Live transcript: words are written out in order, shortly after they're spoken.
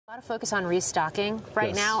A lot of focus on restocking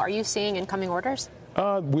right now. Are you seeing incoming orders?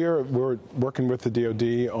 We're working with the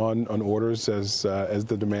DoD on orders as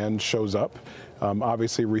the demand shows up.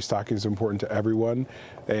 Obviously, restocking is important to everyone.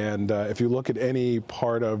 And if you look at any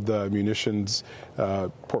part of the munitions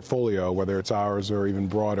portfolio, whether it's ours or even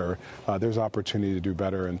broader, there's opportunity to do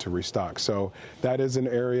better and to restock. So that is an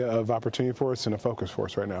area of opportunity for us and a focus for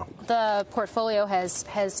us right now. The portfolio has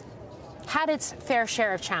had its fair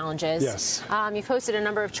share of challenges. Yes. You've hosted a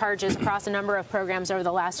number of charges across a number of programs over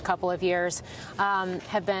the last couple of years,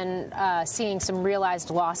 have been seeing some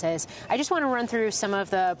realized losses. I just want to run through some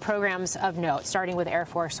of the programs of note, starting with Air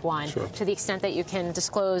Force One, Sure. to the extent that you can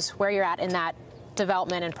disclose where you're at in that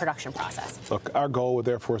development and production process. Look, our goal with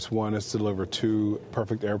Air Force One is to deliver 2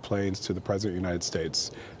 perfect airplanes to the President of the United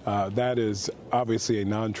States. That is obviously a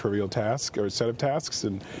non-trivial task or a set of tasks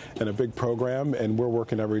and a big program, and we're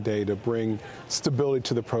working every day to bring stability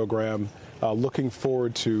to the program, looking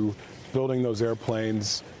forward to building those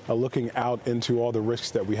airplanes, looking out into all the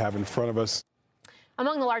risks that we have in front of us.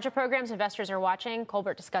 Among the larger programs investors are watching,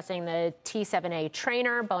 Colbert discussing the T-7A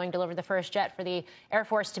trainer. Boeing delivered the first jet for the Air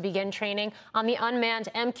Force to begin training. On the unmanned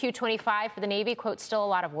MQ-25 for the Navy, quote, still a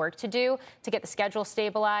lot of work to do to get the schedule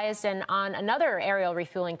stabilized. And on another aerial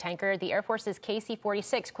refueling tanker, the Air Force's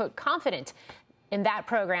KC-46, quote, confident in that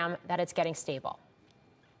program that it's getting stable.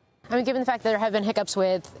 I mean, given the fact that there have been hiccups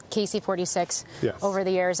with KC-46 Yes. over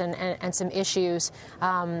the years and some issues,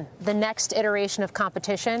 the next iteration of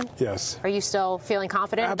competition, Yes. are you still feeling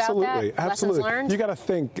confident Absolutely. about that? Absolutely. Lessons learned? You got to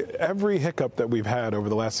think every hiccup that we've had over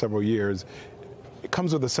the last several years, it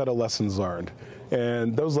comes with a set of lessons learned.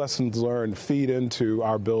 And those lessons learned feed into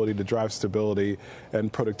our ability to drive stability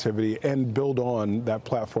and productivity and build on that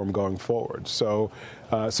platform going forward. So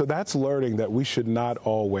that's learning that we should not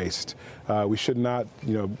all waste. We should not,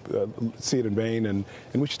 see it in vain, and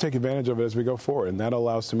we should take advantage of it as we go forward. And that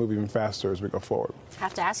allows us to move even faster as we go forward. I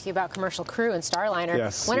have to ask you about Commercial Crew and Starliner.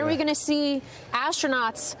 Yes, when are we going to see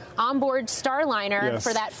astronauts on board Starliner Yes.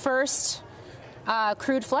 for that first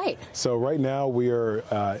crewed flight? So right now we are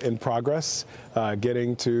in progress,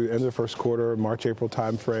 getting to end of the first quarter, March, April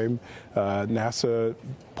timeframe. NASA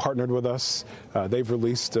partnered with us. They've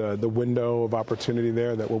released the window of opportunity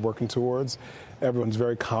there that we're working towards. Everyone's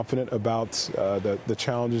very confident about the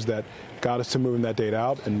challenges that got us to moving that date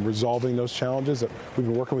out and resolving those challenges. We've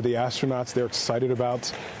been working with the astronauts. They're excited about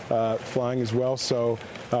flying as well. So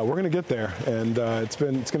we're going to get there, and it's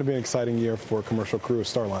going to be an exciting year for Commercial Crew of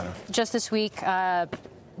Starliner. Just this week,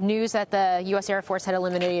 news that the U.S. Air Force had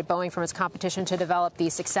eliminated Boeing from its competition to develop the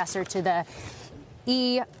successor to the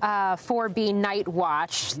E-4B Night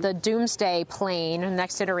Watch, the Doomsday plane,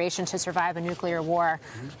 next iteration to survive a nuclear war.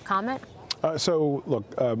 Comment? So,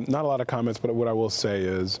 look, not a lot of comments, but what I will say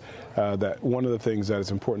is that one of the things that is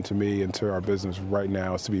important to me and to our business right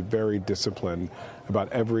now is to be very disciplined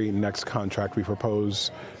about every next contract we propose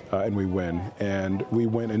and we win. And we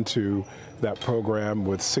went into that program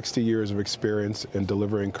with 60 years of experience in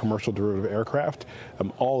delivering commercial derivative aircraft.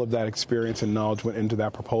 All of that experience and knowledge went into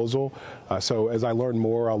that proposal. So as I learn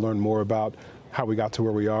more, I'll learn more about how we got to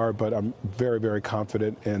where we are, but I'm very, very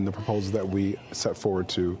confident in the proposal that we set forward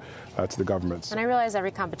to the governments. And I realize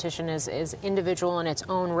every competition is individual in its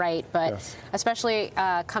own right, but Yes. especially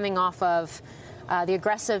coming off of the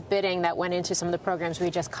aggressive bidding that went into some of the programs we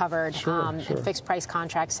just covered, Sure. and fixed price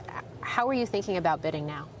contracts, how are you thinking about bidding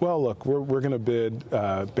now? Well, look, we're going to bid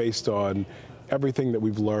based on everything that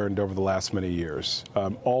we've learned over the last many years.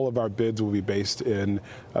 All of our bids will be based in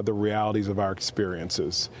the realities of our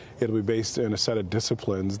experiences. It'll be based in a set of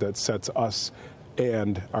disciplines that sets us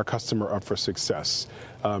and our customer up for success.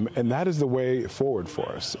 And that is the way forward for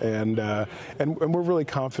us. And we're really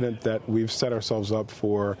confident that we've set ourselves up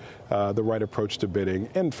for the right approach to bidding.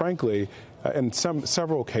 And frankly, in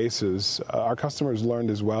several cases, our customers learned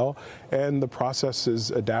as well, and the process is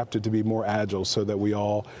adapted to be more agile so that we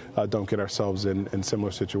all don't get ourselves in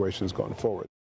similar situations going forward.